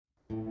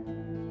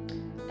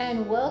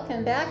And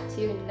welcome back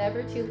to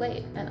Never Too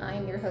Late, and I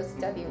am your host,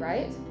 Debbie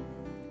Wright.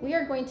 We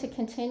are going to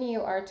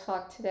continue our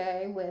talk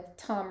today with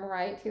Tom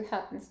Wright, who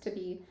happens to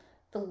be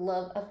the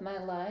love of my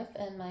life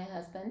and my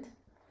husband.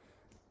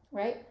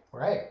 Right?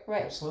 Right.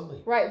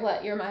 Absolutely. Right,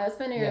 what? You're my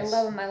husband or you're the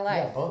love of my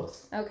life? Yeah,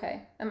 both.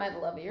 Okay. Am I the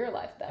love of your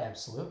life, though?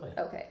 Absolutely.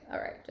 Okay, all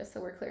right, just so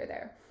we're clear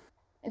there.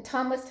 And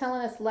Tom was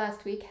telling us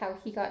last week how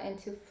he got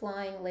into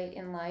flying late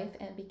in life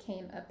and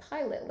became a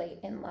pilot late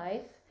in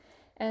life.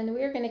 And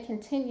we're going to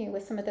continue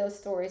with some of those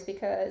stories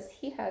because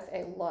he has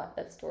a lot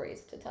of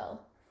stories to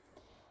tell.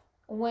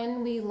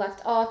 When we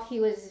left off, he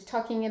was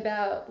talking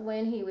about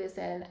when he was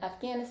in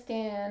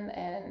Afghanistan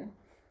and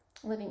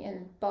living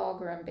in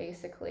Bagram,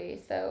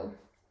 basically. So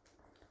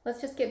let's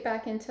just get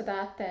back into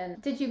that then.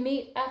 Did you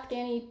meet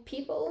Afghani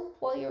people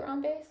while you were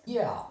on base?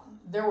 Yeah,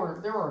 there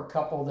were a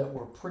couple that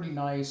were pretty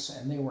nice,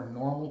 and they were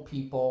normal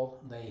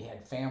people. They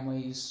had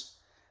families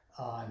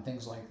and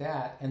things like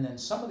that. And then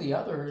some of the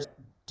others,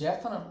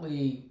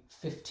 definitely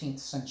 15th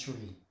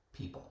century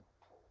people.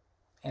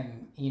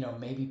 And,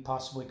 maybe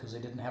possibly because they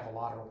didn't have a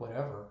lot or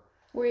whatever.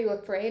 Were you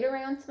afraid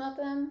around some of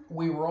them?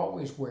 We were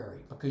always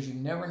wary because you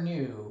never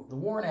knew. The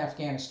war in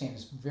Afghanistan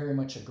is very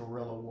much a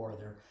guerrilla war.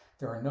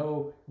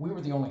 We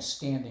were the only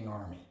standing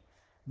army.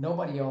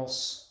 Nobody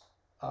else,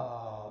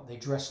 they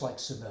dressed like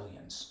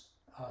civilians.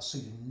 So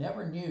you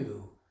never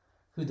knew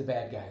who the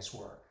bad guys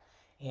were.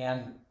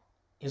 And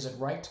is it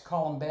right to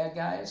call them bad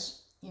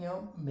guys?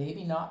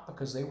 Maybe not,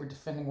 because they were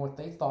defending what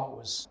they thought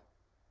was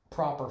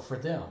proper for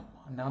them.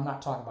 Now, I'm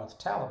not talking about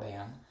the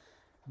Taliban,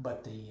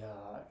 but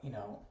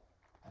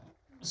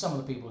some of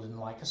the people didn't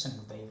like us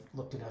and they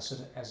looked at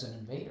us as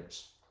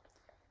invaders.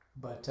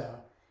 But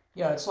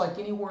it's like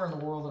anywhere in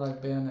the world that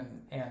I've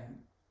been and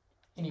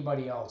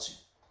anybody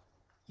else,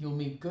 you'll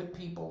meet good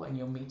people and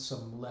you'll meet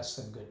some less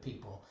than good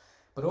people.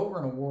 But over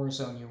in a war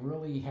zone, you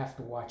really have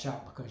to watch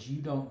out because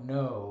you don't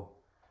know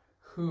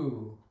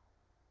who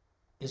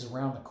is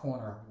around the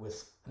corner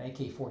with an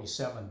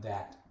AK-47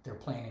 that they're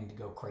planning to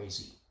go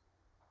crazy.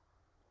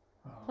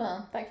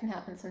 Well, that can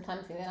happen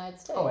sometimes in the United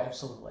States. Oh,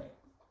 absolutely.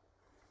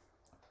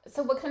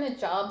 So what kind of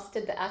jobs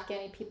did the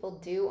Afghani people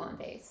do on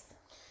base?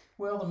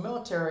 Well, the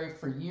military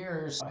for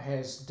years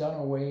has done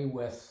away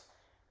with,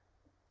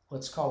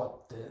 let's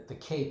call it the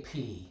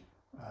KP,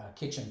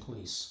 kitchen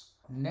police.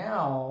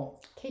 Now...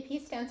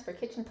 KP stands for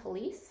kitchen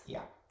police?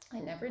 Yeah. I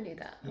never knew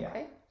that. Yeah.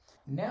 Okay.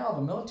 Now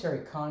the military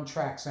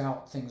contracts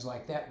out things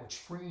like that, which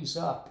frees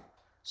up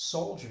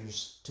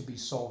soldiers to be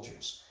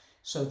soldiers.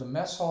 So the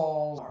mess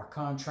halls are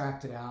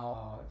contracted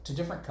out to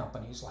different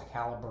companies like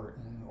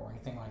Halliburton or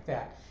anything like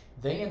that.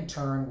 They in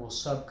turn will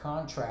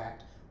subcontract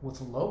with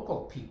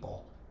local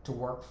people to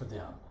work for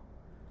them.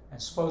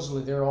 And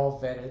supposedly they're all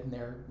vetted and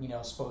they're,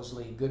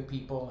 supposedly good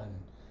people and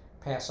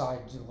pass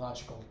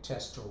ideological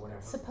tests or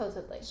whatever.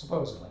 Supposedly.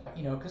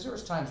 Because there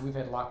was times we've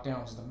had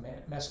lockdowns in the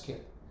mess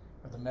kit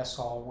or the mess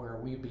hall where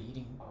we'd be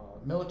eating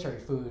military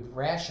food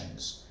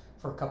rations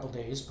for a couple of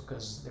days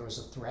because there was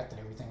a threat that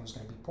everything was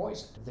going to be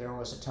poisoned. There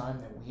was a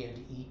time that we had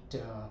to eat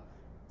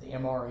the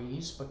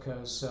MREs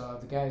because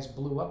the guys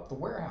blew up the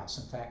warehouse.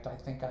 In fact, I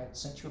think I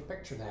sent you a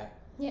picture of that.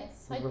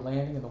 Yes. We were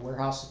landing and the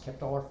warehouse that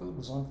kept all our food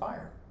was on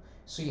fire.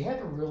 So you had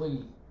to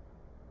really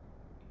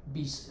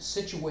be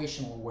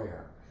situational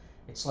aware.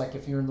 It's like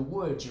if you're in the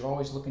woods, you're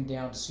always looking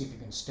down to see if you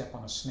can step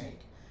on a snake.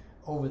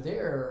 Over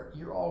there,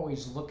 you're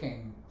always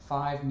looking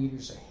 5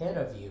 meters ahead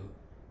of you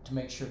to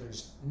make sure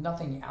there's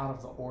nothing out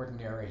of the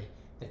ordinary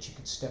that you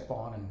could step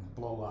on and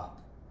blow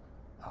up.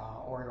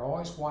 Or you're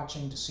always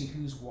watching to see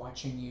who's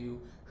watching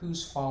you,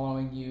 who's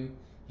following you.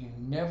 You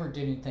never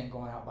did anything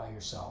going out by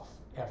yourself,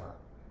 ever.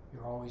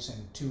 You're always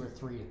in 2 or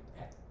 3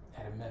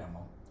 at a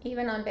minimum.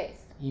 Even on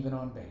base? Even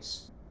on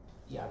base.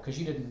 Yeah, because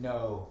you didn't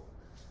know.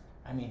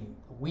 I mean,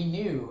 we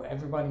knew,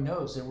 everybody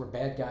knows there were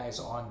bad guys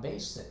on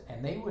base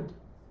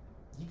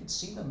you could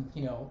see them,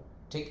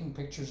 taking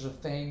pictures of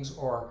things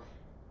or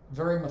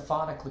very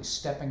methodically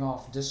stepping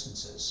off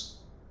distances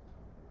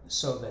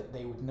so that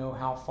they would know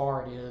how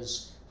far it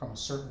is from a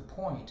certain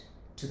point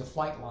to the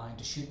flight line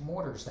to shoot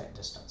mortars that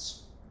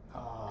distance.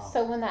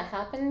 So when that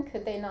happened,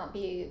 could they not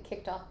be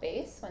kicked off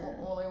base?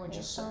 Well, they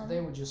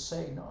would just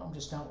say, no, I'm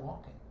just out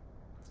walking.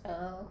 Oh,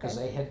 okay. Because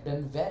they had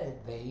been vetted.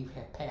 They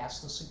had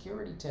passed the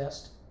security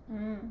test.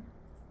 Mm.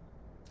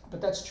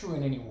 But that's true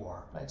in any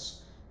war.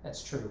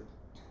 That's true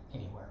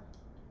anywhere.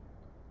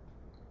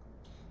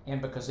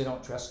 And because they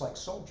don't dress like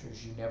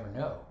soldiers, you never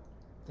know.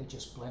 They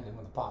just blend in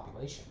with the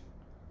population.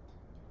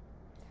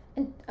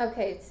 And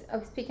okay,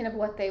 so, speaking of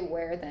what they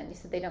wear then, you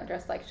said they don't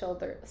dress like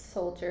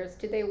soldiers.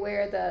 Do they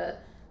wear the,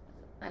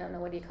 I don't know,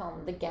 what do you call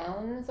them, the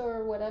gowns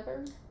or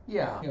whatever?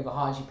 Yeah, the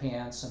haji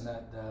pants and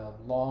the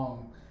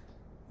long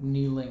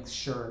knee-length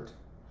shirt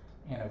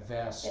and a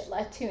vest.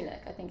 A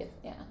tunic, I think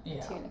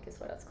Yeah. Tunic is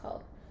what it's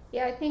called.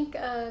 Yeah, I think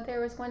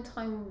there was one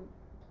time,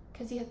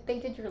 because they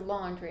did your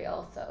laundry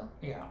also.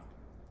 Yeah.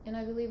 And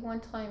I believe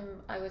one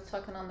time I was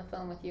talking on the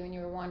phone with you and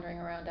you were wandering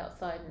around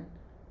outside and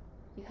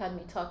you had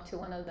me talk to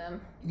one of them.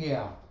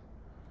 Yeah.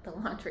 The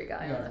laundry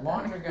guy. Yeah, the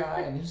laundry guy,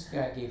 and he's the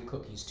guy I gave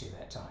cookies to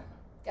that time.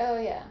 Oh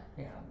yeah.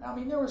 Yeah, I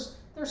mean there's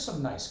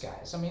some nice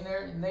guys. I mean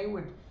they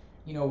would,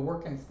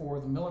 working for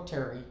the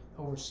military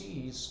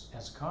overseas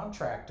as a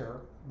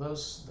contractor, the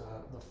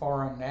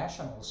foreign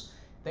nationals,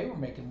 they were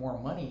making more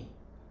money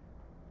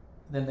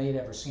than they'd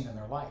ever seen in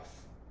their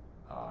life,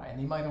 and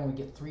they might only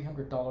get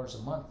 $300 a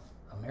month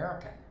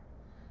American,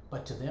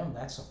 but to them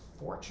that's a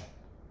fortune.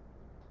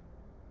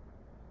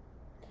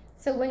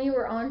 So when you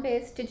were on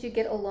base, did you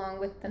get along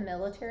with the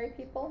military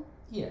people?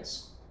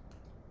 Yes.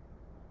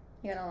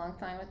 You got along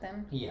fine with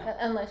them? Yeah.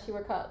 Unless you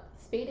were caught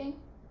speeding?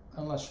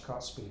 Unless you're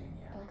caught speeding,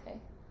 yeah. Okay,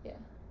 yeah.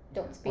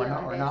 Don't speed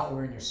on Or base. not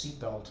wearing your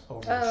seatbelt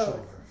over your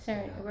shoulder.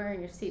 Sorry,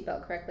 wearing your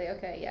seatbelt correctly.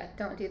 Okay, yeah,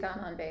 don't do that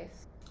on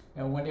base.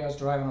 One day I was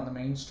driving on the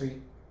main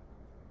street,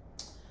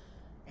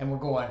 and we're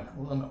going,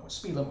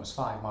 speed limit was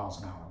 5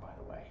 miles an hour, by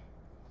the way.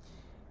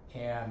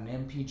 And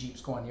an MP Jeep's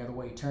going the other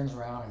way. He turns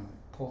around and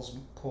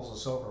pulls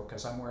us over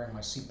because I'm wearing my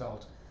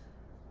seatbelt.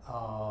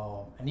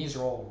 And these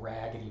are old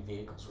raggedy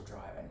vehicles we're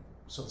driving,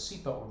 so the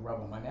seatbelt would rub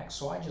on my neck.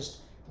 So I just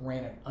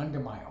ran it under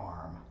my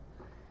arm,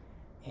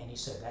 and he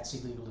said, "That's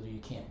illegal to do.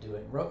 You can't do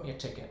it." And wrote me a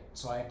ticket.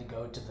 So I had to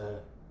go to the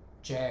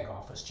JAG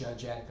office,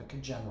 Judge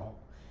Advocate General,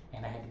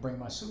 and I had to bring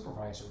my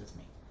supervisor with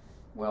me.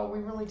 Well, we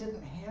really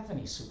didn't have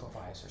any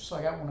supervisor, so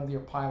I got one of their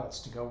pilots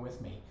to go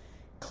with me,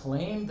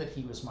 claimed that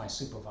he was my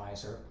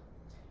supervisor,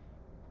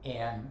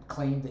 and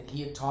claimed that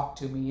he had talked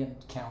to me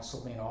and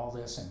counseled me and all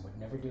this and would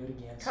never do it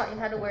again. Taught you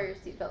how to wear your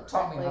seatbelt correctly.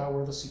 Taught me how to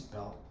wear the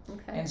seatbelt.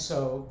 Okay. And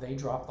so they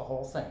dropped the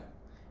whole thing.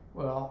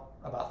 Well,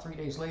 about 3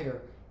 days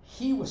later,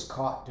 he was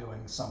caught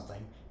doing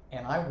something,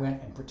 and I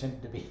went and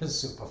pretended to be his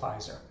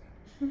supervisor.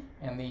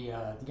 And the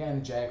guy in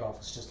the JAG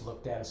office just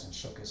looked at us and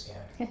shook his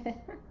head.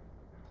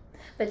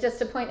 But just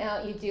to point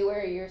out, you do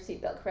wear your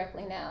seatbelt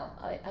correctly now.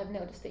 I've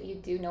noticed that you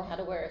do know how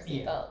to wear a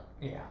seatbelt.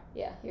 Yeah.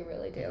 Yeah, you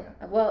really do.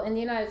 Yeah. Well, in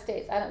the United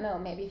States, I don't know,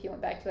 maybe if you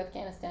went back to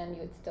Afghanistan,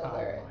 you would still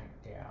wear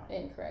Right. it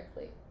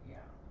incorrectly. Yeah.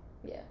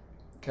 Yeah.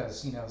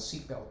 Because, the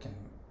seatbelt can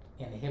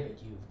inhibit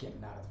you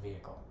getting out of the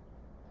vehicle.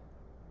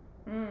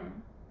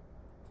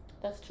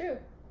 That's true.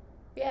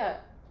 Yeah.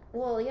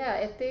 Well, yeah,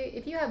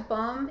 if you have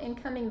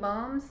incoming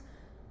bombs,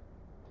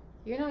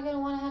 you're not going to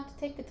want to have to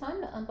take the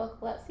time to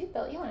unbuckle that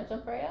seatbelt. You want to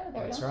jump right out of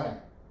there, That's don't right. you?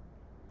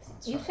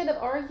 That's You right. should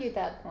have argued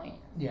that point.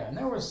 Yeah, and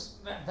there was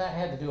that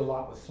had to do a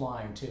lot with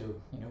flying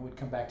too. We'd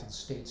come back to the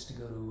States to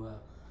go to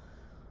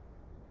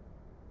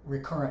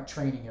recurrent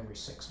training every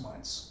 6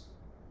 months.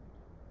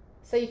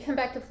 So you come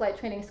back to flight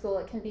training school.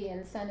 It can be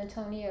in San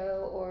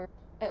Antonio or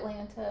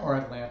Atlanta. Or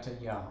Atlanta,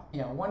 yeah.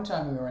 One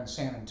time we were in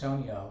San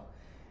Antonio,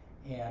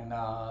 and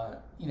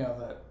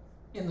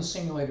in the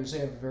simulators they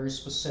have a very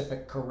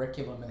specific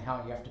curriculum and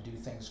how you have to do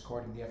things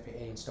according to the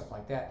FAA and stuff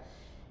like that.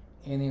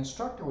 And the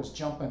instructor was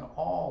jumping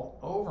all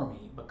over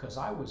me because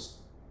I was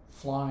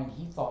flying,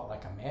 he thought,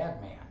 like a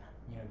madman,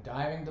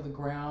 diving to the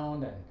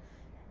ground and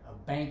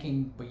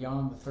banking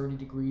beyond the 30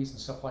 degrees and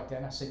stuff like that.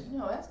 And I said,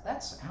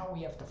 that's how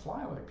we have to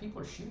fly, whether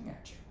people are shooting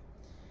at you.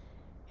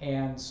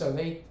 And so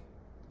they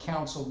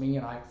counseled me,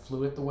 and I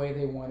flew it the way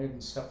they wanted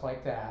and stuff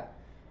like that.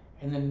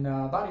 And then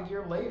about a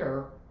year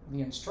later,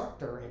 the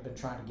instructor had been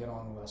trying to get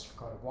on with us for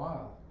quite a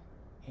while,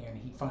 and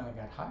he finally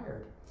got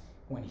hired.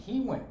 When he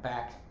went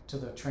back to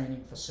the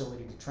training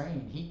facility to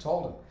train, he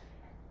told him,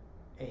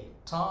 "Hey,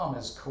 Tom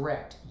is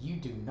correct. You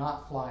do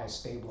not fly a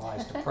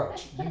stabilized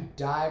approach. You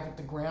dive at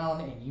the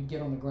ground and you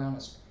get on the ground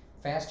as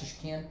fast as you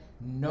can.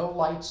 No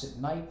lights at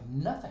night,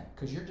 nothing,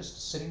 because you're just a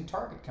sitting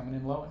target coming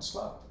in low and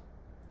slow."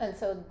 And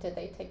so did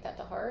they take that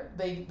to heart?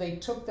 They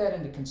took that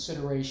into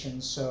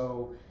consideration,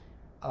 so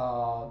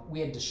we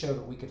had to show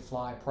that we could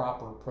fly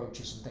proper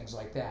approaches and things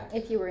like that.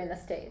 If you were in the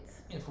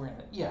States. If we're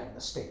in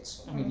the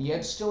States. I mean,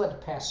 you still had to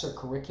pass their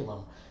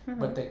curriculum,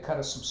 but they cut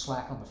us some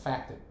slack on the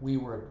fact that we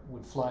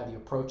would fly the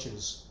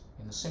approaches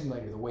in the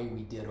simulator the way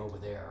we did over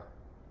there.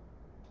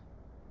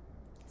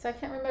 So I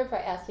can't remember if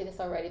I asked you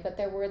this already, but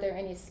were there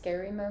any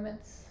scary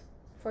moments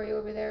for you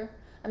over there?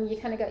 I mean, you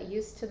kind of got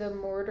used to the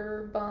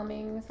mortar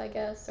bombings, I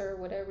guess, or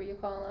whatever you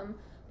call them.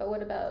 But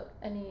what about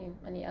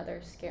any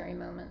other scary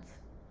moments?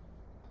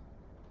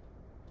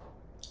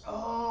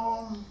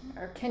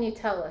 Or can you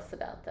tell us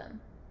about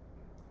them?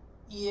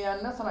 Yeah,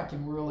 nothing I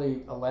can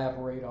really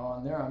elaborate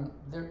on.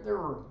 There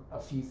were a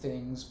few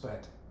things,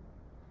 but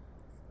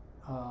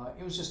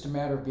it was just a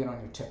matter of being on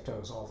your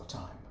tiptoes all the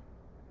time.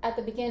 At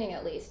the beginning,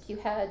 at least, you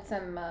had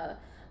some,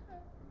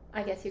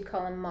 I guess you'd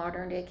call them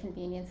modern day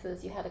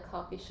conveniences. You had a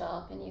coffee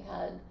shop, and you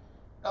had...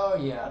 Oh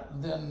yeah,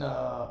 then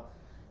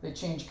they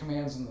changed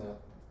commands, and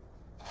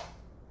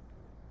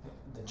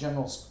the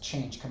generals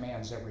changed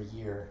commands every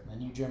year. The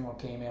new general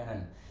came in,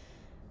 and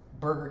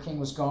Burger King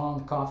was gone,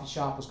 the coffee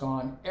shop was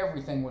gone,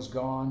 everything was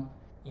gone.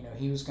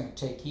 He was going to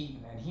take heat,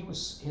 and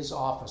his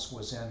office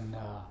was in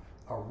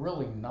a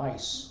really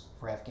nice,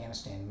 for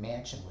Afghanistan,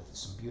 mansion with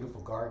some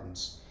beautiful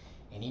gardens,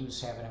 and he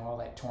was having all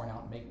that torn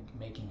out and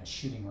making a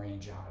shooting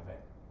range out of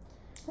it.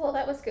 Well,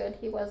 that was good.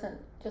 He wasn't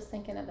just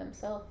thinking of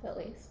himself, at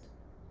least.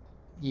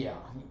 Yeah,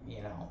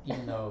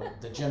 even though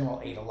the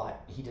general ate a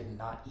lot, he did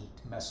not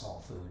eat mess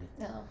hall food.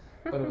 No.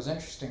 But it was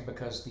interesting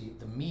because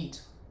the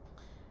meat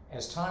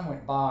as time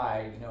went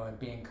by, and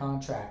being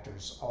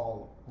contractors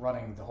all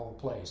running the whole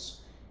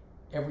place,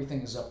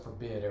 everything is up for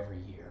bid every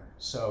year.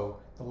 So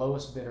the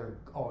lowest bidder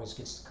always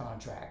gets the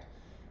contract.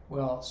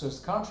 Well, so as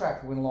the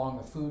contract went along,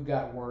 the food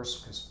got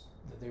worse because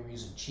they were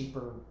using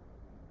cheaper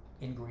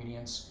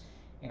ingredients.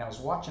 And I was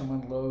watching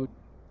them unload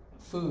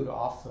food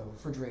off the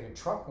refrigerated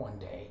truck one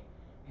day,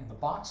 and the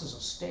boxes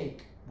of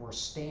steak were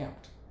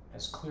stamped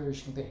as clear as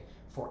you can think,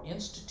 for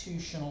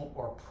institutional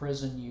or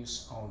prison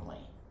use only.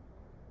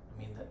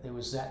 I mean, there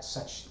was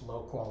such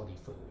low quality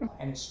food.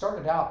 And it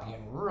started out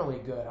being really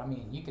good. I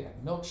mean, you could have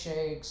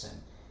milkshakes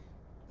and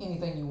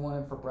anything you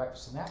wanted for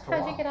breakfast. And after a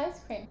How'd while, you get ice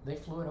cream? they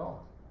flew it over.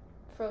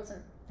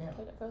 Frozen. Yeah.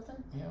 Get it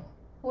frozen? Yeah.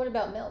 What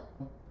about milk?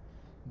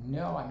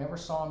 No, I never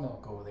saw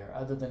milk over there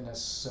other than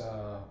this,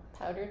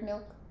 Powdered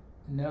milk?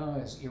 no,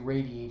 it's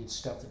irradiated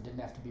stuff that didn't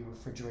have to be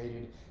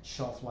refrigerated,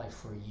 shelf life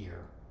for a year.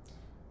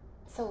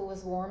 So it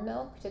was warm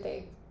milk? Did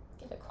they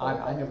get it cold?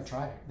 I never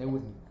tried it. They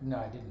wouldn't, no,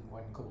 I didn't,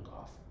 wasn't cooled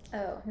off.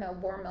 Oh, no,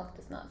 warm milk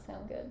does not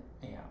sound good.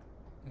 Yeah.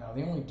 No,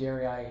 the only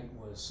dairy I ate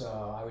was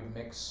I would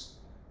mix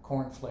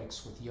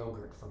cornflakes with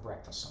yogurt for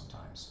breakfast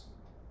sometimes.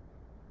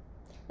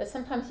 But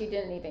sometimes you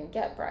didn't even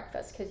get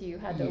breakfast because you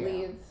had to Yeah.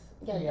 leave.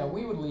 Yeah,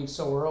 we would leave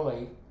so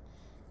early.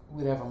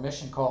 We'd have a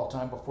mission call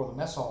time before the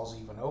mess halls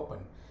even open.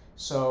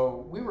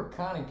 So we were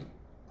kind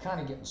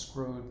of getting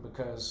screwed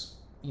because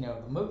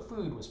the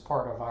food was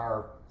part of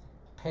our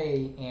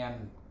pay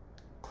and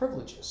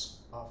privileges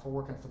for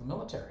working for the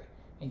military,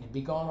 and you'd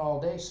be gone all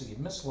day, so you'd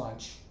miss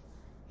lunch,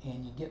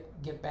 and you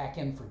get back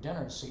in for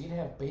dinner. So you'd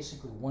have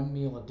basically one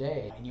meal a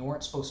day, and you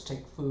weren't supposed to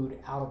take food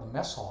out of the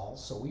mess hall.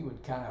 So we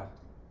would kind of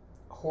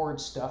hoard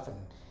stuff and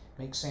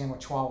make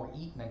sandwich while we're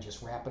eating and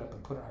just wrap it up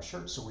and put it in our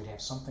shirts so we'd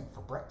have something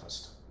for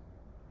breakfast.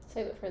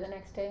 Save it for the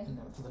next day?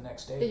 For the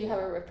next day. Did you have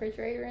a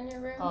refrigerator in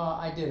your room?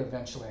 I did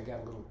eventually. I got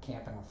a little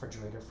camping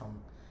refrigerator from,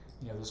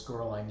 this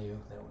girl I knew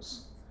that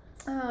was...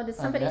 Oh, did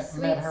somebody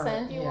met her,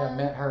 send you yeah, one?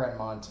 met her in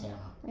Montana.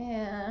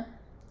 Yeah.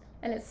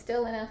 And it's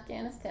still in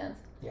Afghanistan.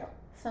 Yeah.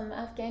 Some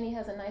Afghani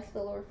has a nice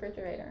little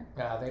refrigerator.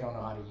 They don't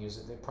know how to use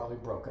it. They probably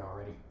broke it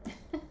already.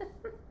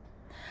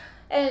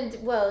 And,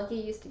 well, you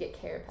used to get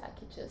care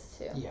packages,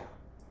 too. Yeah.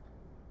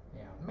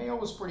 Yeah. Mail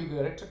was pretty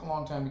good. It took a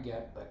long time to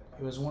get, but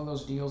it was one of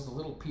those deals. The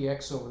little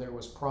PX over there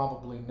was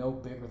probably no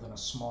bigger than a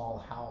small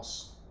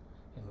house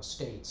in the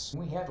States.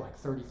 We had like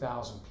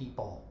 30,000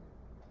 people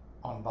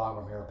on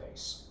Bagram Air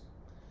Base.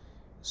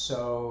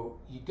 So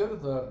you go to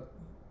the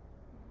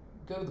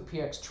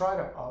PX, try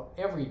to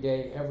every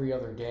day, every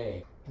other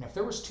day, and if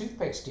there was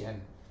toothpaste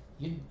in,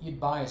 you'd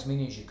buy as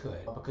many as you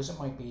could because it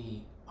might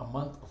be a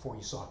month before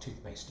you saw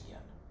toothpaste again.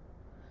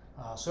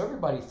 So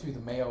everybody through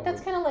the mail.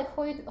 That's kind of like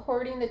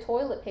hoarding the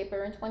toilet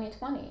paper in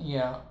 2020.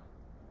 Yeah,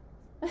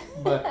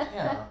 but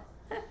yeah,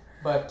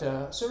 but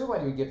so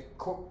everybody would get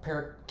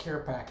care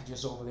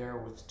packages over there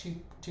with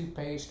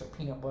toothpaste or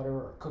peanut butter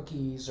or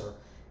cookies or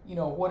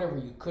whatever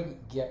you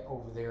couldn't get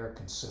over there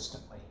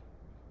consistently.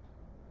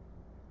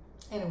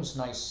 And it was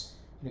nice,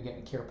 getting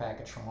a care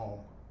package from home.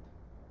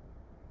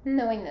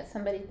 Knowing that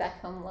somebody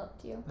back home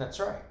loved you. That's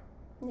right.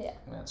 Yeah.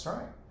 That's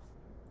right.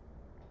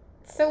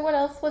 So what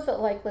else was it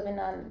like living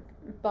on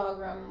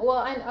Bagram?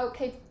 Well,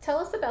 okay, tell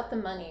us about the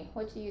money.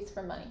 What you use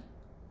for money?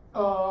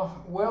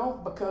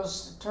 Well,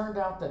 because it turned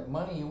out that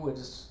money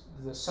was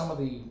some of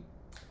the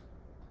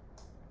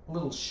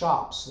little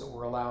shops that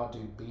were allowed to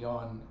be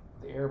on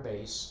the air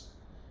base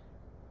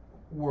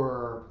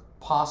were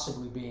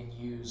possibly being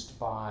used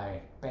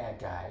by bad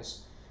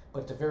guys,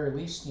 but at the very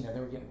least, they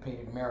were getting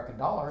paid in American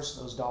dollars.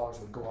 Those dollars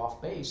would go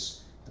off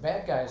base. The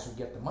bad guys would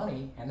get the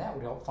money, and that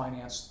would help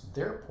finance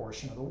their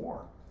portion of the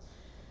war.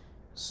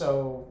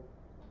 So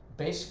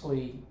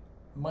basically,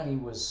 money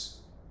was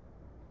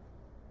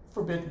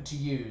forbidden to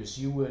use.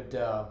 You would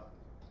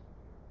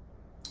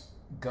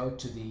go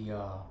to the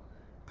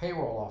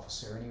payroll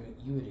officer, and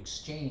you would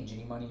exchange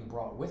any money you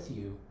brought with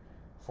you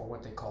for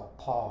what they call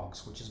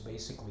POGs, which is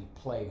basically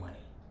play money,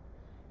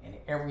 and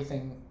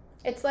everything.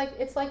 It's like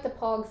the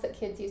pogs that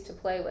kids used to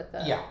play with.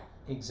 Yeah,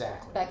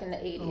 exactly. Back in the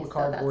 80s. Little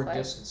cardboard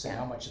discs that say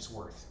how much it's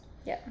worth.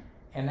 Yeah.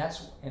 And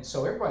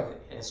so everybody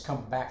that has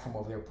come back from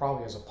over there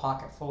probably has a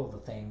pocket full of the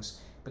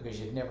things because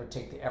you'd never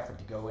take the effort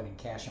to go in and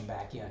cash them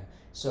back in.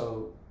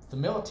 So the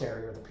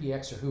military or the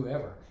PX or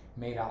whoever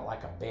made out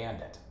like a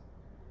bandit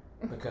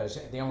because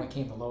they only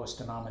came, the lowest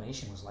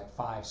denomination was like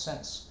 5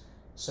 cents.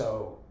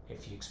 So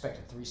if you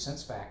expected 3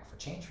 cents back for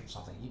change from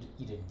something,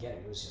 you didn't get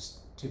it. It was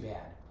just too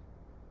bad.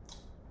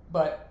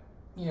 But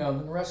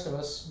the rest of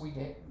us,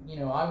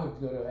 I would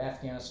go to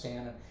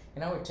Afghanistan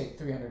and I would take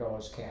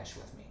 $300 cash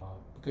with me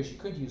because you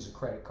could use a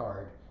credit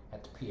card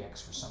at the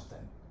PX for something.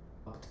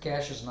 But the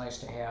cash is nice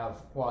to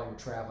have while you're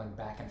traveling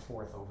back and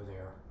forth over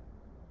there.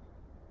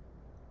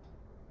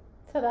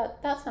 So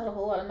that's not a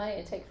whole lot of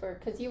money to take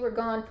because you were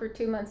gone for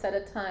 2 months at a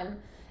time,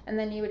 and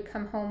then you would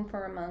come home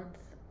for a month,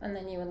 and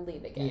then you would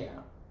leave again.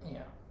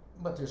 Yeah.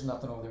 But there's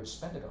nothing over there to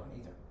spend it on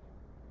either.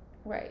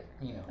 Right.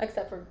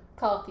 Except for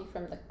coffee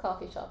from the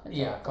coffee shop.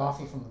 Yeah,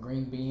 coffee from the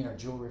Green Bean or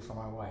jewelry for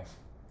my wife.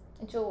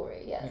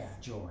 Jewelry, yes. Yeah,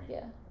 jewelry.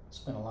 Yeah.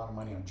 Spent a lot of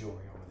money on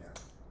jewelry over there.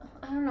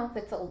 don't know if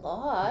it's a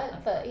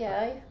lot, but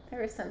yeah,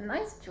 there was some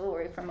nice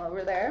jewelry from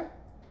over there.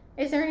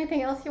 Is there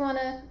anything else you want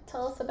to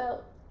tell us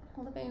about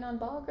living on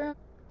Bagram?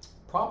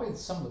 Probably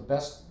some of the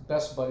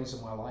best buddies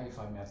of my life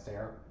I met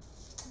there.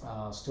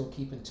 Still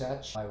keep in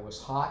touch. I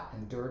was hot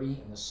and dirty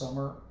in the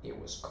summer. It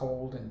was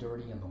cold and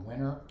dirty in the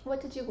winter.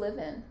 What did you live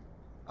in?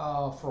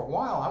 For a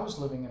while, I was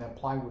living in a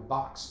plywood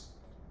box.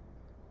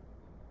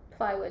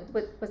 Plywood.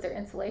 Was there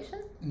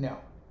insulation? No.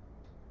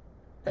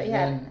 But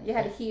And you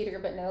had a heater,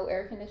 but no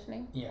air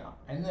conditioning. Yeah,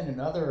 and then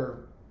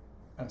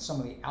on some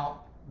of the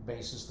out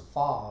bases, the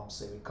FOBs,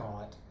 they would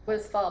call it. What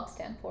does FOB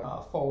stand for?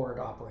 Forward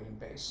operating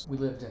base. We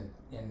lived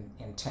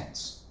in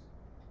tents.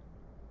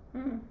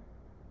 Mm.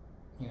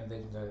 You know,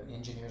 the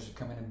engineers would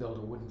come in and build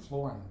a wooden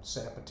floor and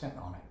set up a tent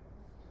on it.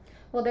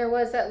 Well, there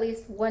was at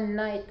least one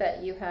night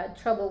that you had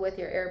trouble with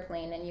your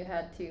airplane and you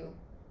had to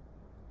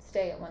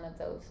stay at one of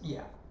those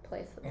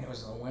places. And it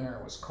was in the winter,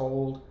 it was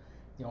cold.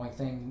 The only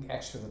thing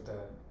extra that the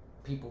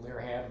people there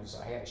had was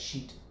I had a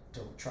sheet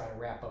to try to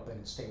wrap up in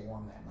and stay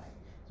warm that night.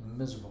 It was a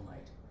miserable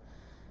night.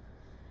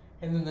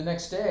 And then the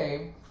next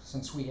day,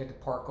 since we had to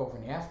park over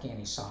on the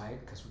Afghani side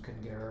because we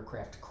couldn't get our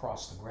aircraft to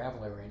cross the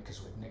gravel area because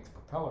it would nick the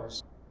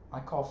propellers, I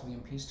called for the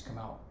MPs to come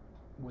out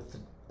with the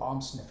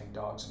bomb sniffing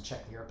dogs and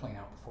check the airplane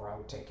out before I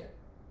would take it.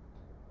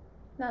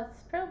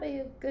 That's probably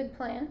a good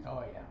plan.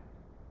 Oh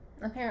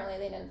yeah. Apparently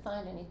they didn't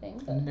find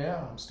anything. But...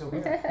 No, I'm still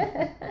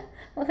here.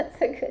 Well,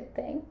 that's a good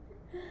thing.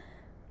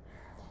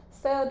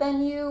 So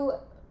then you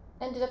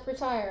ended up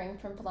retiring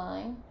from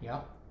flying.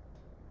 Yeah.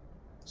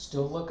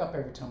 Still look up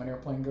every time an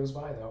airplane goes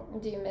by, though.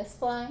 Do you miss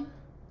flying?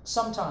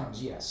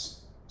 Sometimes,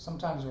 yes.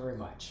 Sometimes very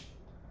much.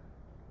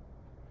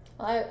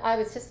 Well, I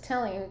was just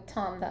telling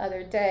Tom the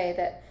other day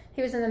that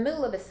he was in the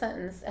middle of a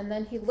sentence and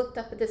then he looked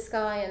up at the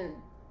sky and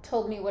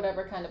told me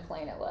whatever kind of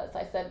plane it was.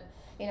 I said,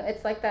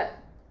 it's like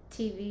that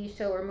TV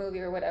show or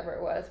movie or whatever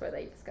it was where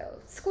they just go,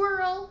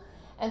 squirrel.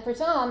 And for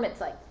Tom, it's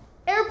like,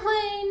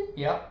 airplane.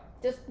 Yep.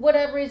 Just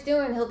whatever he's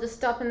doing, he'll just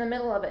stop in the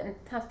middle of it and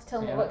have to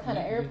tell me what kind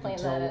of airplane that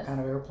is. You can tell what kind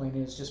of airplane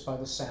it is just by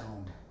the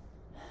sound.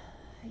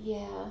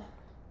 Yeah.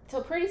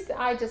 So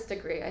I just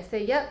agree. I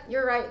say, yep,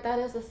 you're right. That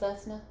is a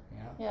Cessna. Yeah.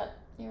 Yep,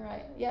 you're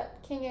right.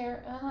 Yep, King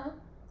Air.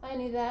 I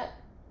knew that.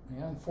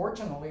 Yeah,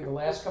 unfortunately, the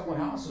last couple of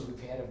houses we've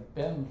had have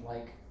been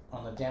like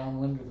on the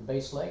downwind or the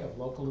base leg of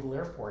local little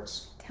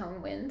airports.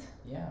 Downwind.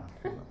 Yeah.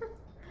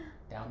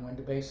 Downwind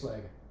to base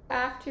leg.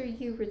 After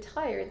you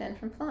retired then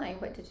from flying,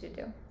 what did you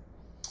do?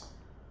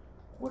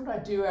 What did I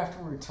do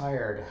after we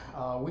retired?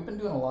 We've been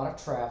doing a lot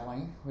of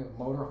traveling. We have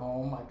a motor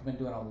home. I've been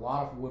doing a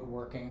lot of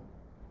woodworking.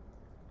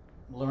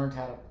 Learned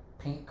how to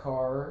paint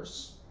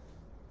cars.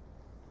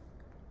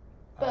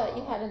 But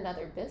you had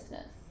another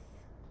business.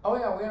 Oh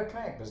yeah, we had a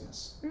kayak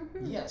business.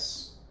 Mm-hmm.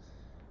 Yes.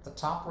 The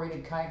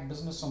top-rated kayak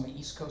business on the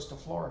east coast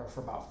of Florida for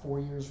about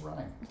 4 years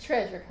running.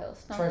 Treasure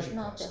Coast, not Coast.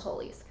 the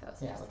whole East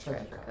Coast. Yeah, the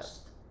Treasure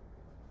Coast.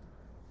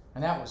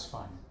 And that was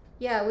fun.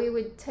 Yeah, we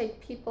would take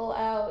people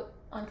out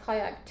on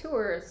kayak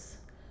tours.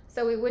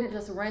 So we wouldn't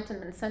just rent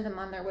them and send them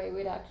on their way.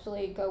 We'd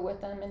actually go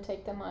with them and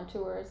take them on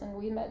tours. And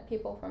we met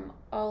people from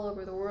all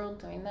over the world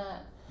doing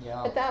that.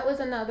 Yeah. But that was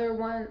another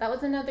one. That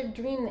was another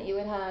dream that you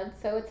had.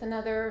 So it's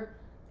never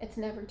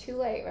too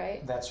late,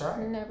 right? That's right.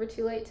 It's never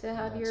too late to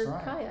have That's your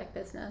right. kayak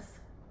business.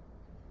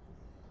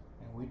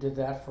 And we did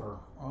that for,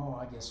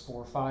 I guess 4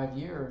 or 5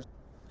 years.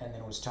 And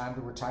then it was time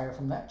to retire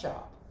from that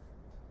job.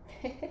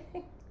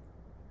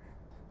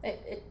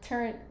 It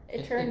turned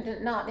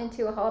not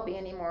into a hobby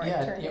anymore.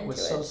 Yeah, it turned it was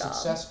into so a job.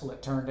 successful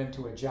it turned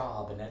into a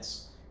job, and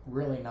that's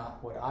really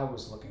not what I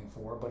was looking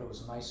for. But it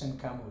was a nice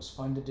income. It was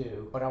fun to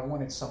do. But I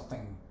wanted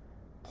something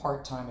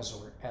part-time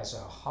as a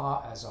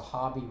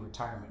hobby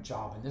retirement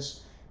job, and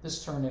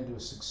this turned into a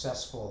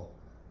successful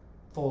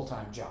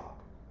full-time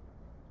job,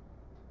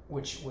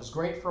 which was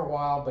great for a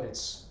while, but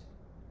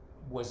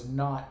was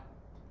not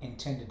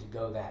intended to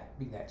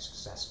be that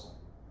successful.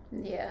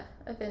 Yeah,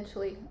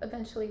 eventually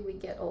we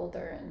get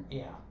older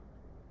and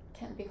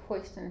can't be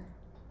hoisting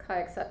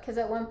kayaks up. Because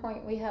at one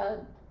point we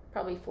had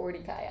probably 40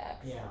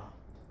 kayaks. Yeah,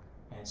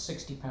 and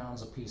 60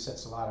 pounds a piece,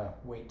 that's a lot of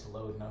weight to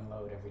load and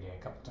unload every day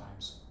a couple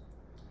times.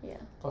 Yeah.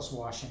 Plus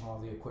washing all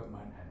the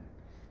equipment.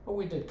 But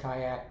we did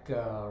kayak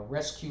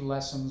rescue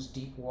lessons,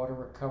 deep water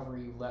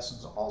recovery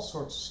lessons, all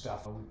sorts of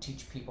stuff. We'd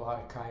teach people how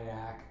to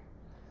kayak.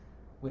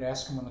 We'd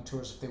ask them on the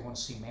tours if they want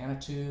to see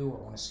Manitou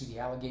or want to see the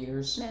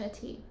alligators.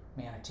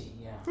 Manatee,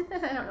 yeah.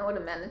 I don't know what a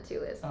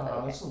Manitou is. But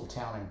okay. It's a little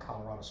town in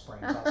Colorado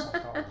Springs,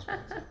 outside Colorado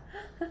Springs.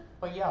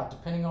 But yeah,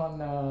 depending on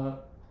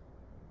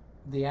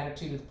the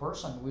attitude of the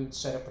person, we would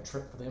set up a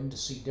trip for them to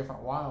see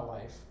different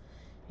wildlife,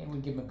 and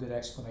we'd give them a good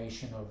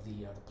explanation of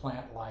the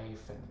plant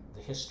life and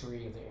the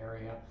history of the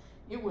area.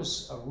 It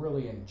was a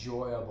really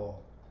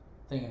enjoyable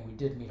thing, and we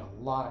did meet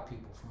a lot of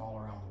people from all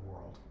around the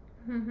world.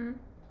 Mm-hmm.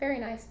 Very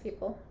nice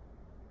people.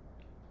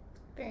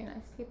 Very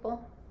nice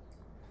people.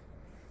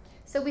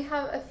 So we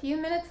have a few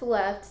minutes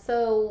left,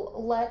 so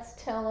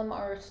let's tell them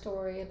our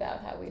story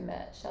about how we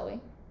met, shall we?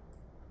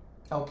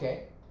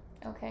 Okay.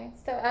 Okay,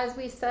 so as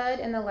we said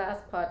in the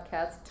last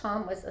podcast,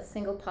 Tom was a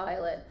single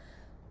pilot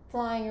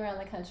flying around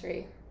the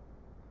country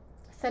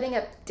setting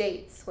up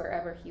dates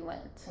wherever he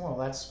went. Well,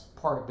 that's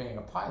part of being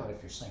a pilot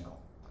if you're single.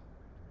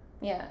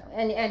 Yeah,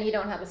 and you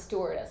don't have a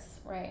stewardess,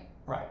 right?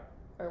 Right.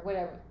 Or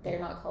whatever. They're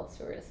Yeah. not called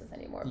stewardesses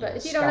anymore. Yeah, But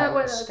if you don't have a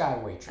one, sky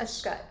waitress. a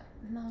sky.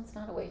 No, it's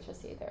not a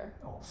waitress either.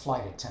 Oh,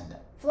 flight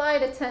attendant.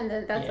 Flight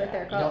attendant. That's yeah, what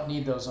they're you called. don't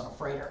need those on a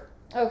freighter.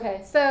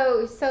 Okay,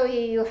 so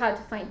you had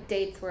to find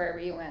dates wherever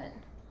you went.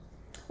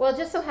 Well, it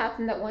just so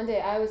happened that one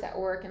day I was at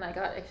work and I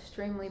got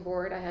extremely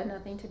bored. I had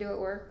nothing to do at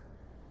work.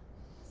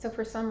 So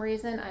for some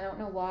reason, I don't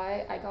know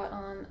why, I got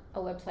on a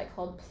website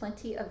called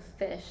Plenty of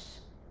Fish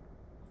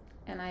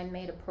and I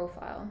made a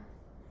profile.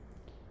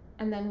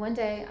 And then one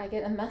day I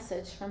get a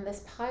message from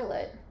this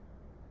pilot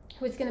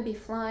who was going to be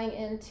flying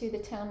into the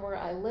town where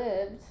I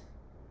lived,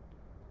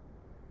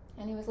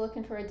 and he was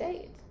looking for a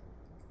date.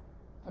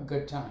 A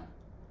good time.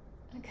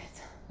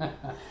 Okay.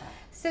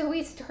 So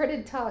we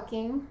started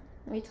talking.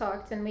 We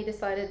talked and we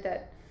decided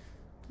that,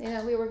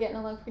 we were getting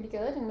along pretty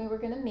good and we were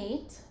going to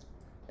meet.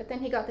 But then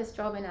he got this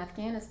job in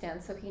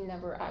Afghanistan, so he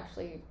never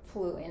actually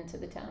flew into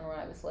the town where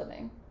I was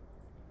living.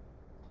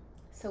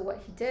 So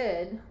what he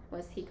did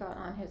was he got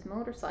on his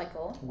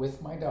motorcycle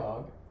with my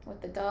dog,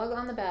 with the dog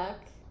on the back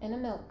in a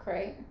milk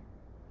crate,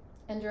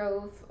 and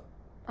drove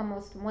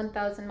almost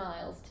 1,000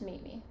 miles to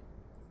meet me.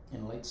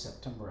 In late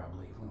September, I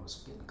believe, when it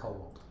was getting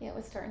cold. Yeah, it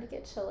was starting to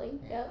get chilly.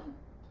 Yeah. Yep.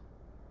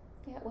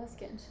 Yeah, it was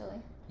getting chilly.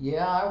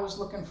 Yeah, I was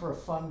looking for a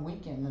fun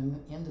weekend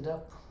and ended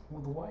up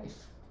with a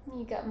wife.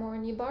 You got more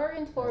than you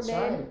bargained for, That's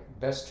babe. right.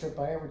 Best trip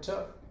I ever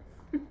took.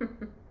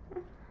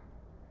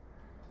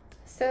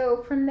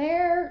 So from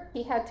there,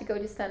 he had to go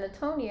to San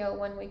Antonio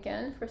one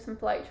weekend for some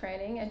flight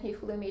training, and he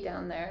flew me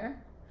down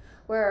there,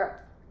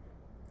 where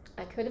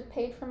I could have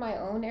paid for my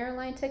own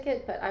airline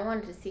ticket, but I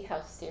wanted to see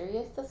how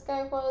serious this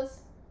guy was,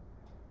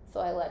 so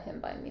I let him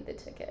buy me the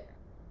ticket.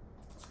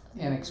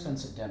 And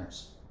expensive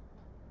dinners.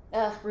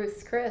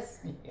 Ruth's Chris.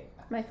 Yeah.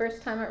 My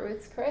first time at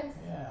Ruth's Chris,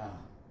 Yeah.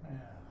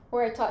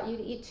 where I taught you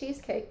to eat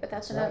cheesecake, but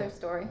that's another right.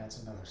 story.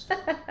 That's another story.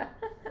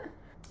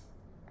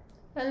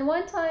 And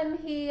one time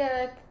he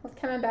was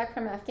coming back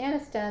from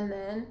Afghanistan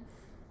then,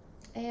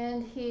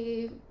 and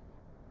he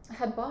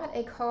had bought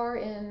a car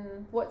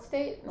in what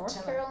state?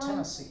 North Carolina?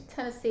 Tennessee.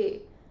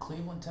 Tennessee.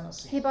 Cleveland,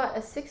 Tennessee. He bought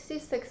a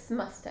 66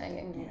 Mustang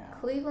in Yeah.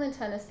 Cleveland,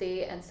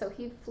 Tennessee, and so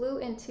he flew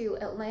into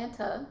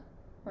Atlanta,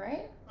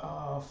 right?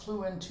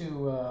 Flew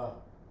into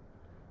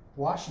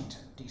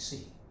Washington,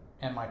 D.C.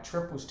 And my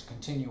trip was to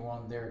continue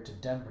on there to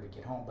Denver to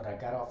get home, but I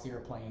got off the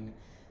airplane,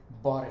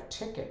 bought a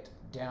ticket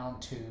down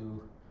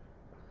to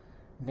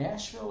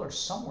Nashville or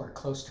somewhere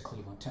close to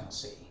Cleveland,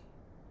 Tennessee,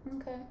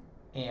 Okay.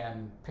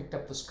 and picked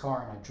up this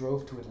car and I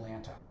drove to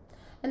Atlanta.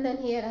 And then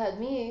he had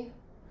me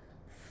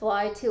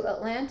fly to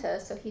Atlanta,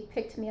 so he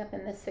picked me up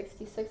in this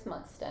 66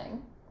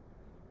 Mustang.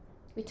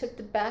 We took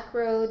the back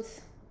roads,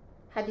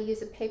 had to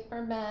use a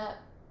paper map.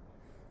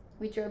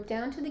 We drove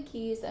down to the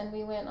Keys and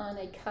we went on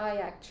a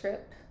kayak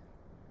trip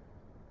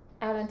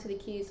out onto the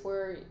Keys,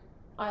 where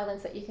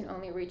islands that you can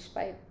only reach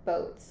by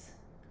boats.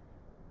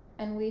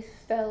 And we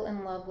fell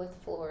in love with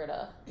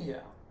Florida.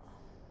 Yeah.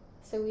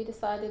 So we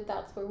decided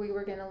that's where we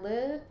were going to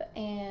live,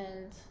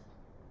 and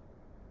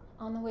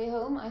on the way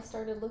home I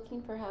started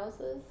looking for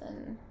houses,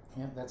 and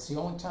Yeah, that's the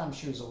only time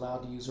she was allowed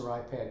to use her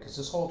iPad, because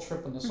this whole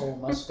trip in this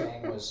old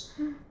Mustang was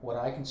what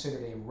I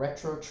considered a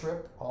retro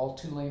trip, all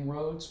 2-lane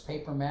roads,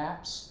 paper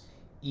maps,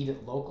 eat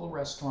at local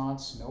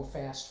restaurants, no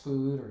fast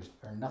food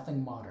or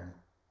nothing modern.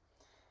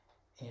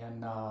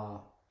 And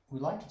we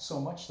liked it so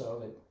much, though,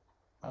 that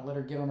I let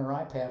her get on her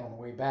iPad on the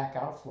way back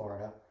out of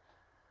Florida.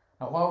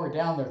 Now, while we were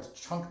down there, the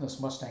trunk of this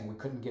Mustang, we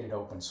couldn't get it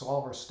open, so all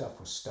of our stuff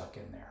was stuck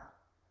in there.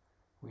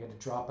 We had to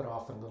drop it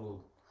off at a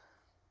little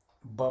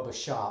Bubba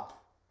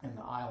shop in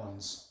the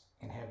islands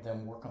and have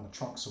them work on the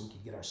trunk so we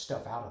could get our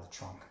stuff out of the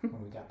trunk when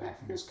we got back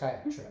from this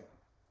kayak trip.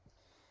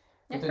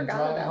 I But then forgot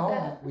driving about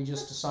home, that. we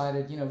just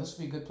decided, this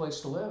would be a good place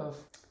to live.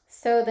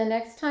 So the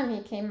next time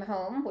he came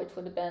home, which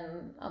would have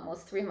been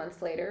almost 3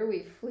 months later,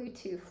 we flew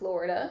to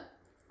Florida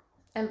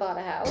and bought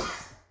a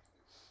house.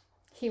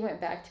 He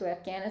went back to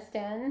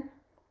Afghanistan,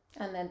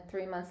 and then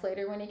 3 months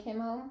later when he came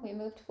home, we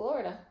moved to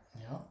Florida.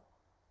 Yeah.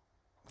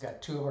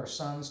 Got 2 of our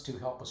sons to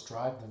help us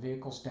drive the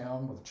vehicles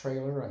down with a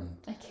trailer and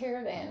A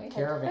caravan. We had.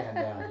 caravan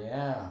down,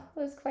 yeah. It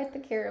was quite the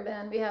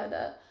caravan. We had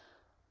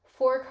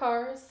 4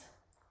 cars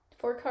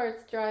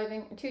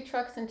driving, 2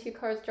 trucks and 2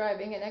 cars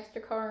driving, an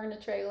extra car and a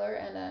trailer,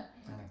 and a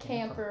And a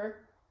camper.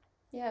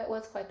 Yeah, it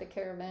was quite the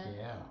caravan.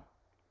 Yeah.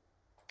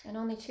 And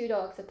only 2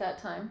 dogs at that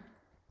time.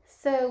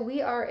 So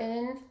we are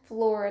in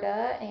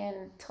Florida,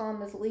 and Tom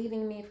was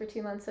leaving me for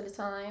 2 months at a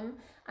time.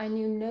 I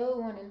knew no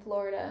one in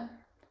Florida,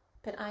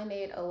 but I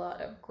made a lot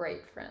of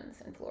great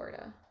friends in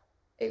Florida.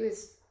 It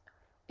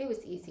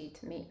was easy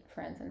to meet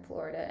friends in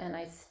Florida, and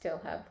I still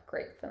have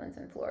great friends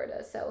in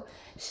Florida. So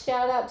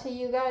shout out to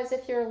you guys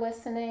if you're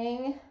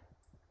listening.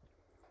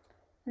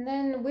 And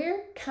then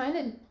we're kind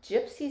of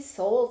gypsy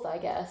souls, I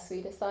guess.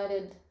 We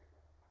decided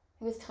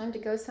it was time to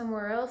go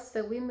somewhere else,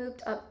 so we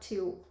moved up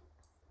to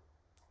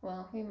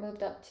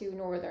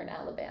northern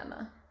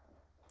Alabama.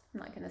 I'm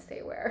not going to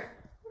say where.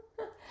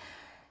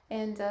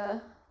 And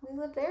we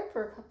lived there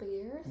for a couple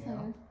years. Yeah.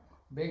 And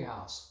Big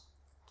house.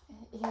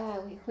 yeah,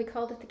 we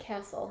called it the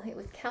castle. It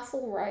was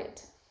Castle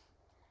Wright.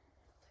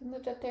 We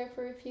moved up there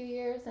for a few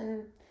years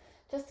and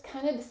just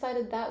kind of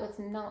decided that was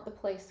not the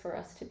place for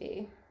us to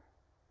be.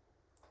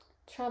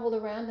 Traveled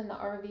around in the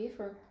RV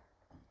for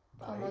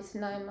almost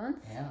 9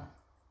 months. Yeah.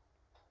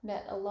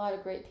 Met a lot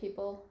of great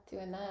people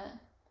doing that.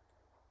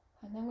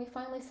 And then we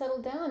finally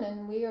settled down,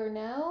 and we are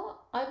now,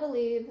 I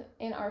believe,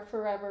 in our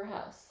forever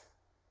house.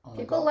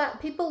 People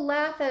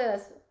laugh at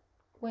us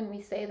when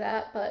we say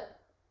that, but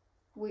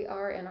we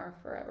are in our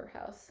forever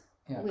house.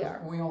 Yeah, we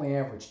are. We only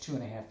average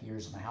 2.5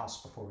 years in the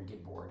house before we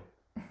get bored.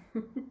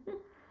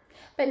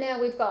 But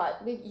now you've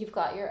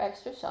got your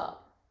extra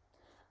shop.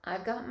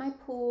 I've got my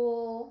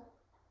pool.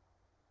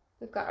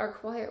 We've got our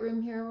quiet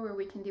room here where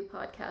we can do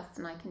podcasts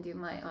and I can do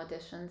my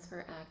auditions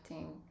for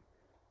acting.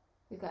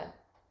 We've got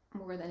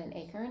more than 1.5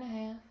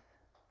 acres.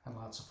 And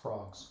lots of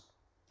frogs.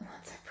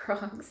 Lots of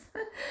frogs.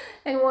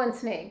 And one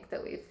snake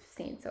that we've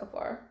seen so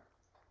far.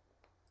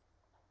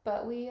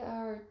 But we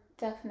are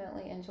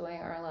definitely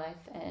enjoying our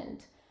life,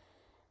 and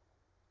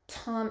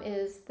Tom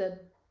is the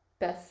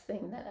best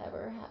thing that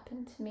ever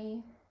happened to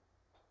me.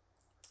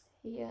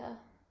 Yeah.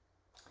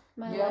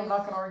 I'm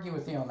not going to argue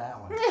with you on that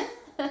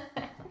one.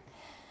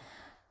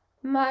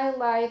 My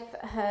life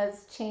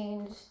has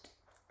changed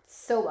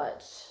so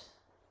much.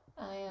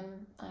 I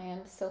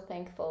am so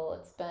thankful.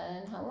 It's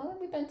been, how long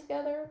have we been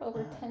together?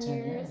 Over 10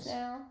 years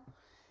now?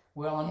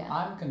 Well,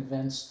 I'm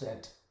convinced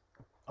that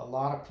a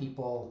lot of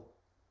people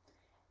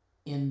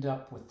end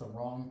up with the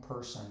wrong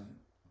person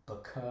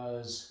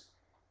because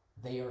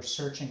they are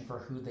searching for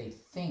who they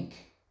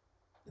think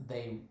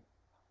they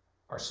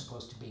are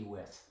supposed to be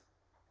with,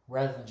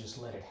 rather than just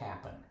let it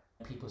happen.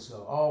 People say,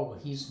 oh, well,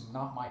 he's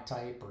not my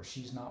type or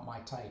she's not my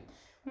type.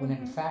 When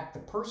in fact, the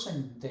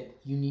person that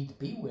you need to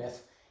be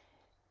with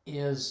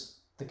is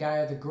the guy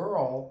or the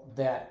girl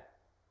that,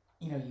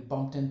 you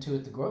bumped into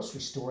at the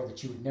grocery store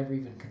that you would never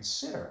even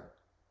consider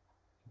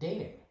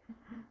dating.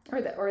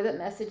 Or that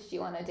messaged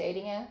you on a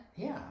dating app.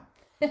 Yeah.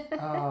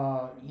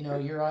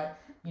 You're right.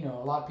 A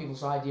lot of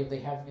people's idea, they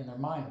have in their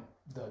mind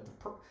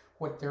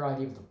what their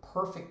idea of the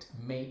perfect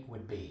mate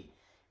would be.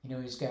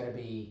 He's got to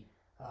be,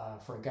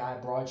 for a guy,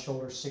 broad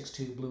shoulders,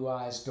 6'2", blue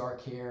eyes,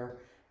 dark hair,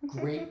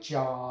 great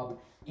job,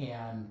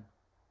 and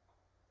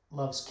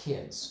loves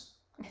kids.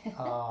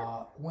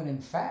 When in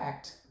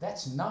fact,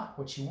 that's not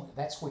what you want.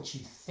 That's what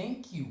you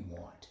think you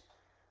want,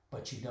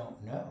 but you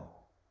don't know.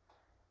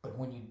 But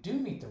when you do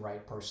meet the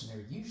right person,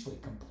 they're usually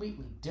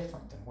completely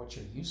different than what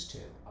you're used to.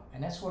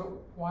 And that's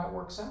why it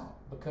works out.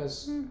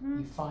 Because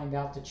you find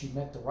out that you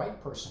met the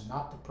right person,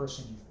 not the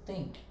person you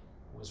think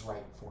was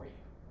right for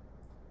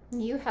you.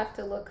 You have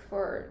to look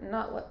for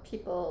not what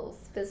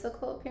people's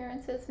physical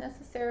appearance is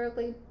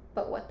necessarily,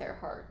 but what their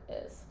heart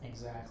is.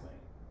 Exactly.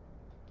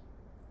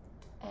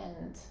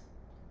 And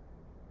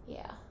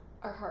yeah,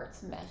 our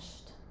hearts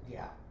meshed.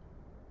 Yeah.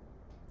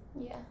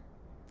 Yeah.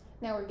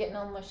 Now we're getting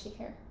all mushy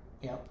here.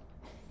 Yep.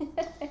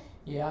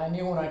 Yeah, I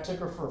knew when I took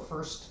her for a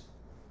first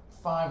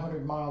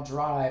 500-mile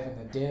drive in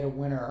the dead of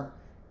winter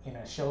in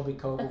a Shelby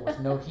Cobra with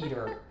no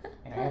heater,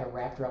 and I had her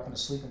wrapped her up in a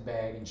sleeping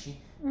bag, and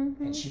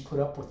she put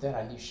up with that.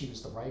 I knew she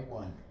was the right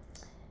one.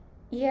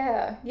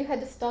 Yeah, you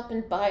had to stop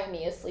and buy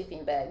me a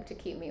sleeping bag to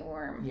keep me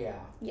warm. Yeah.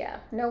 Yeah,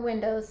 no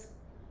windows.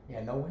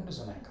 Yeah, no windows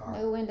in that car.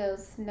 No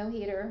windows, no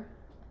heater.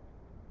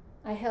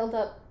 I held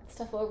up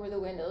stuff over the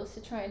windows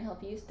to try and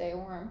help you stay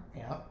warm.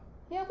 Yeah.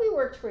 Yeah, we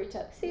worked for each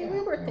other. See, Yeah,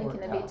 we were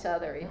thinking of each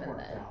other It even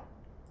worked then. out.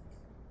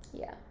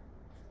 Yeah.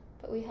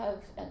 But we have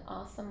an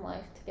awesome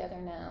life together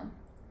now.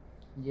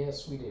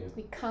 Yes, we do.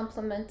 We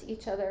complement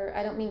each other.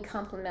 I don't mean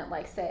compliment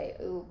like say,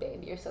 ooh,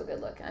 babe, you're so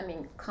good looking. I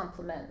mean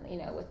compliment,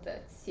 with the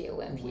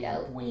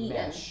COMPLEMENT. We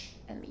mesh.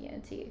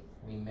 MENT.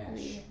 We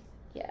mesh.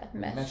 Yeah, We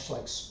mesh. mesh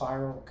like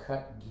spiral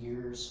cut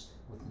gears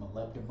with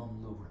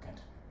molybdenum lubricant.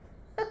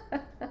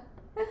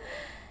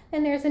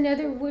 And there's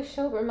another whoosh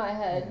over my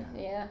head.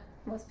 Yeah,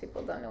 most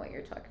people don't know what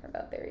you're talking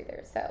about there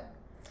either. So,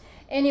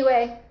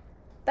 anyway,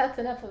 that's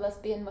enough of us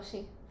being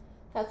mushy.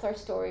 That's our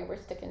story.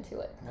 We're sticking to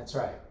it. That's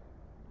right.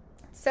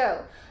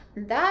 So,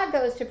 that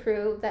goes to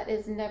prove that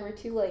it's never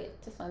too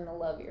late to find the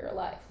love of your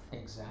life.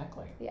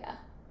 Exactly. Yeah.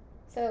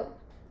 So,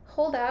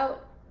 hold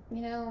out.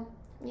 You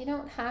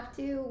don't have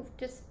to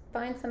just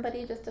find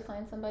somebody just to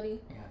find somebody.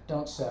 Yeah,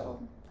 don't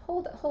settle.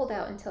 Hold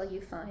out until you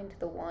find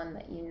the one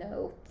that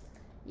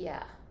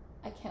yeah,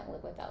 I can't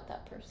live without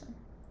that person.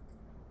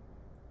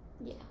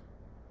 Yeah.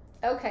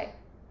 Okay.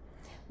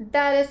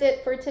 That is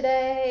it for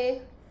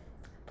today,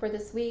 for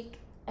this week.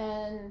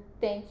 And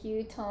thank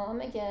you, Tom,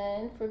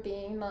 again for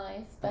being my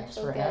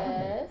special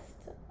guest.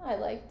 I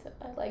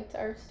liked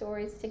our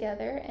stories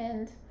together,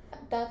 and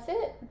that's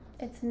it.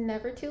 It's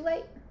never too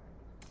late.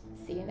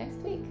 See you next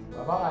week.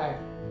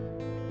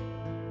 Bye-bye.